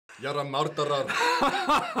You're a murderer.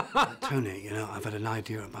 Tony, you know, I've had an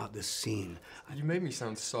idea about this scene. You made me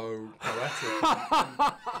sound so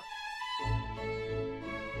poetic.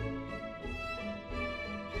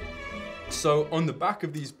 So on the back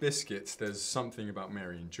of these biscuits, there's something about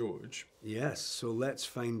Meryandgeorge. Yes, so let's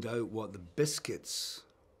find out what the biscuits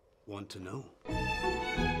want to know.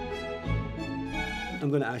 I'm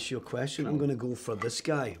going to ask you a question. I'm going to go for this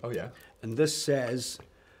guy. Oh, yeah? And this says,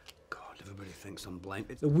 God, everybody thinks I'm blind.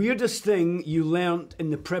 It's the weirdest thing you learnt in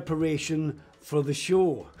the preparation for the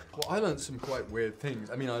show. Well, I learned some quite weird things.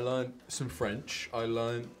 I mean, I learned some French. I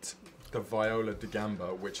learned the viola da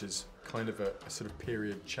gamba, which is kind of a sort of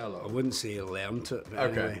period cello. I wouldn't say you learnt it, but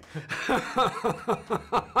okay. Anyway.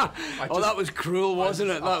 Oh, that was cruel,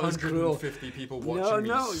 wasn't it? That was cruel. 150 people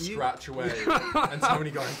watching me scratch away, and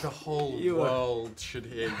Tony going, the whole world should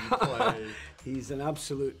hear you play. He's an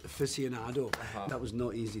absolute aficionado. That was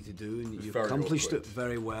not easy to do, and you accomplished it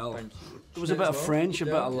very well. Thank you. There was a bit of French, a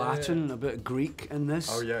bit of Latin, a bit of Greek in this.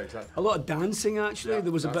 Oh yeah, exactly. A lot of dancing, actually.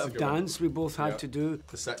 There was a bit of dance we both had to do.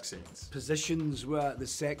 The sex scenes. Positions were the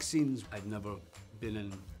sex scenes. I'd never been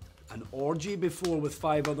in an orgy before with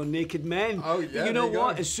 5 other naked men. Oh yeah. You know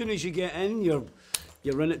what? As soon as you get in, you're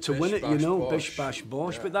in it to win it, you know, bish bash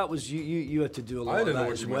bosh. But that was you had to do a lot of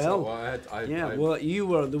that as well. Well, you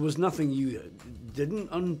were. There was nothing you didn't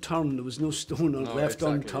unturn. There was no stone left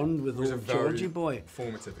unturned with old Georgie boy.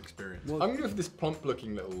 Formative experience. Well, I'm gonna go for this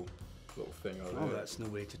plump-looking little thing over there. Oh, that's no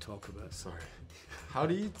way to talk about. Sorry. How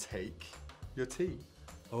do you take your tea?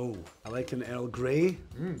 Oh, I like an Earl Grey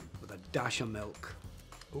with a dash of milk.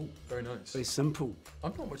 Oh, very nice. Very simple.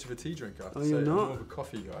 I'm not much of a tea drinker, I have to Oh, say. you're not? I'm more of a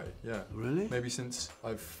coffee guy, yeah. Really? Maybe since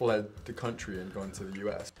I've fled the country and gone to the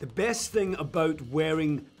US. The best thing about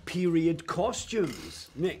wearing period costumes,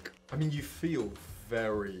 Nick. I mean, you feel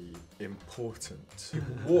very important. You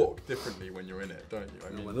walk differently when you're in it, don't you?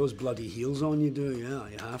 I mean, with those bloody heels on, you do, yeah.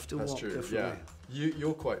 You have to walk differently. Yeah.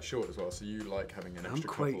 You're quite short as well, so you like having an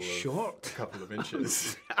extra couple of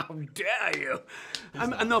inches. How dare you?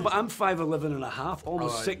 No, but I'm 5'11 and a half,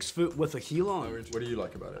 almost 6 foot with a heel on. What do you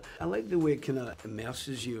like about it? I like the way it kind of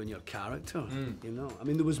immerses you in your character, you know? I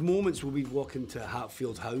mean, there was moments where we'd walk into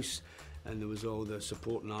Hatfield House and there was all the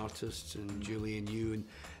supporting artists and Julie and you,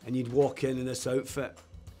 and you'd walk in this outfit,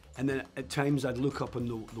 and then at times I'd look up on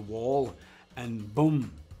the wall and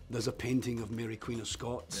boom, there's a painting of Mary Queen of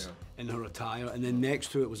Scots in her attire, and then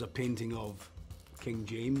next to it was a painting of King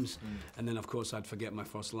James, and then of course I'd forget my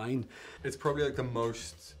first line. It's probably like the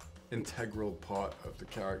most integral part of the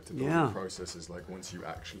character building process is like once you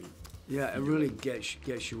actually... Yeah, it really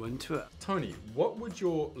gets you into it. Tony, what would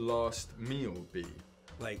your last meal be?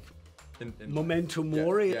 Like, memento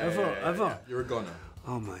mori, ever? Yeah. You're a goner.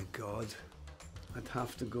 Oh my God. I'd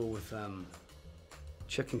have to go with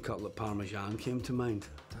chicken cutlet parmesan came to mind.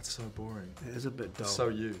 That's so boring. It is a bit dull. So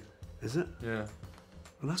you. Is it? Yeah.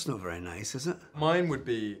 Well, that's not very nice, is it? Mine would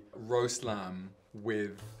be roast lamb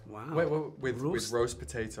with with roast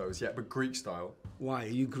potatoes. Yeah, but Greek style. Why? Are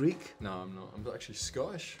you Greek? No, I'm not. I'm actually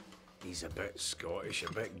Scottish. He's a bit Scottish,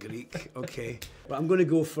 a bit Greek. Okay. But I'm going to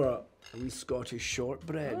go for a wee Scottish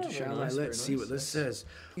shortbread, shall I? Let's see what this says.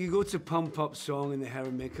 You go to Pump Up Song in the Hair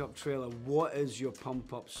and Makeup trailer. What is your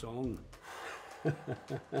Pump Up song? I'm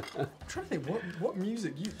trying to think, what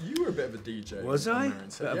music? You were a bit of a DJ. Was I?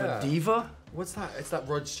 Bit of a diva? What's that? It's that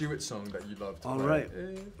Rod Stewart song that you loved. All right.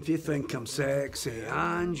 If you think I'm sexy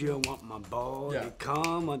and you want my body,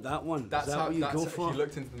 come on, that one. That's is that what you go for? He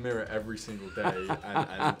looked into the mirror every single day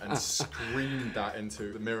and screamed that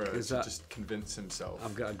into the mirror to just convince himself.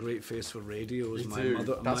 I've got a great face for radio, as my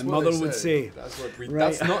mother would say. That's what we.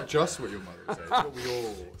 Right. That's not just what your mother would say. It's what we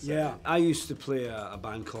all say. Yeah, I used to play a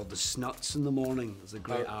band called the Snuts in the morning. There's a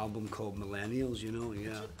great album called Millennials, you know.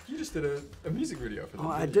 Yeah. You just did a music video for them. Oh,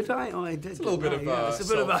 I did. I did. It's a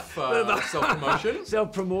little bit of self-promotion.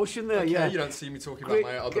 Self-promotion there, yeah. You don't see me talking about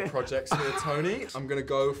my other projects here, Tony. I'm gonna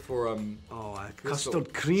go for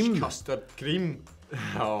custard cream. Custard cream.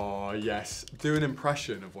 Oh yes. Do an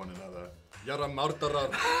impression of one another. You're a murderer.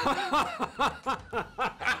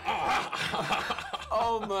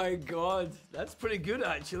 Oh my God, that's pretty good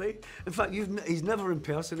actually. In fact, he's never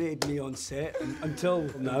impersonated me on set until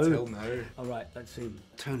now. Until now. All right, let's see.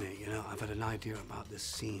 Tony, you know, I've had an idea about this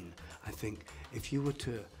scene. I think if you were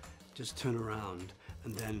to just turn around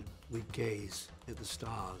and then we gaze at the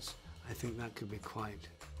stars, I think that could be quite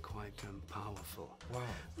powerful. Wow.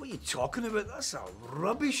 What are you talking about? That's a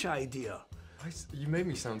rubbish idea. You made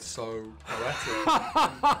me sound so poetic.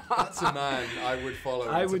 That's a man I would follow.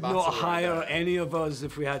 I would not hire any of us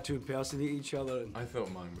if we had to impersonate each other. I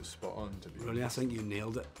thought mine was spot on, to be honest. Really, I think you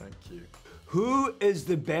nailed it. Thank you. Who is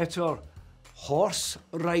the better horse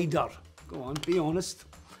rider? Go on, be honest.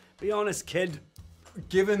 Be honest, kid.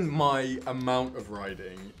 Given my amount of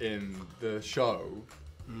riding in the show,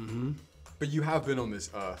 but you have been on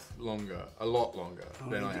this earth longer, a lot longer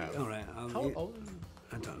than I have. All right. How old?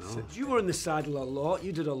 I don't know. You were in the saddle a lot.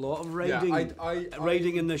 You did a lot of riding. Yeah,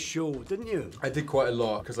 riding in the show, didn't you? I did quite a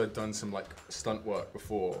lot because I'd done some like stunt work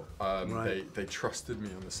before. Right. They trusted me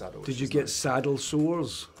on the saddle. Did you get saddle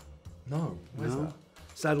sores? No. Where's that?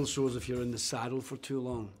 Saddle sores if you're in the saddle for too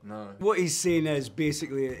long. No. What he's saying is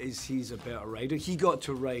basically he's a better rider. He got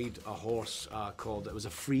to ride a horse called, it was a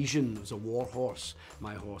Frisian, it was a war horse.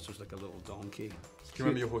 My horse was like a little donkey. Do you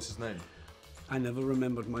remember your horse's name? I never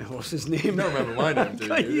remembered my horse's name. You don't remember my name, do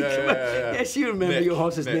you? Yeah. Yes, you remember Nick, your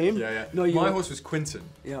horse's name. Yeah. No, my horse was Quinton.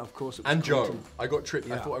 Yeah, of course it was And Joe. Quentin. I got tricked. I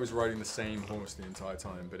Yeah. thought I was riding the same horse the entire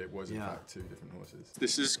time, but it was in fact two different horses.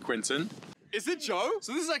 This is Quinton. Is it Joe?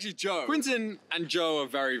 So this is actually Joe. Quinton and Joe are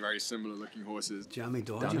very, very similar looking horses. Jammy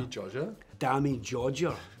Dodger. Dammy Dodger? Dammy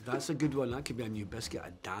Dodger. That's a good one. That could be a new biscuit.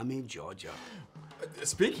 A Dammy Dodger.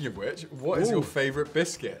 Speaking of which, what is your favourite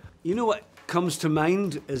biscuit? You know what comes to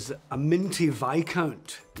mind is a minty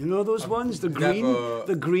Viscount. You know those ones? The green?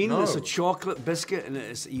 The green, no. It's a chocolate biscuit and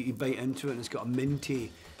it's, you bite into it and it's got a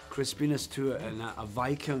minty crispiness to it, and a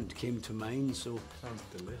Viscount came to mind. So, Sounds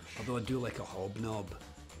delicious. although I do like a hobnob.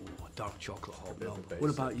 Oh, a dark chocolate hobnob. What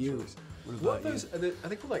about you? What are those? Are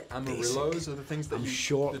they called like Amarillos? Or the things that I'm you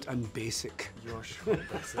short and basic. You are short and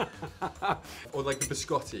basic. Or like the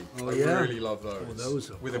biscotti. Oh, I yeah. really love those. Oh, those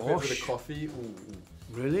are with a bit of a coffee. Ooh.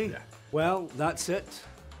 Really? Yeah. Well, that's it.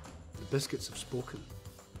 The biscuits have spoken.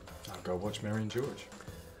 I'll go watch Mary and George.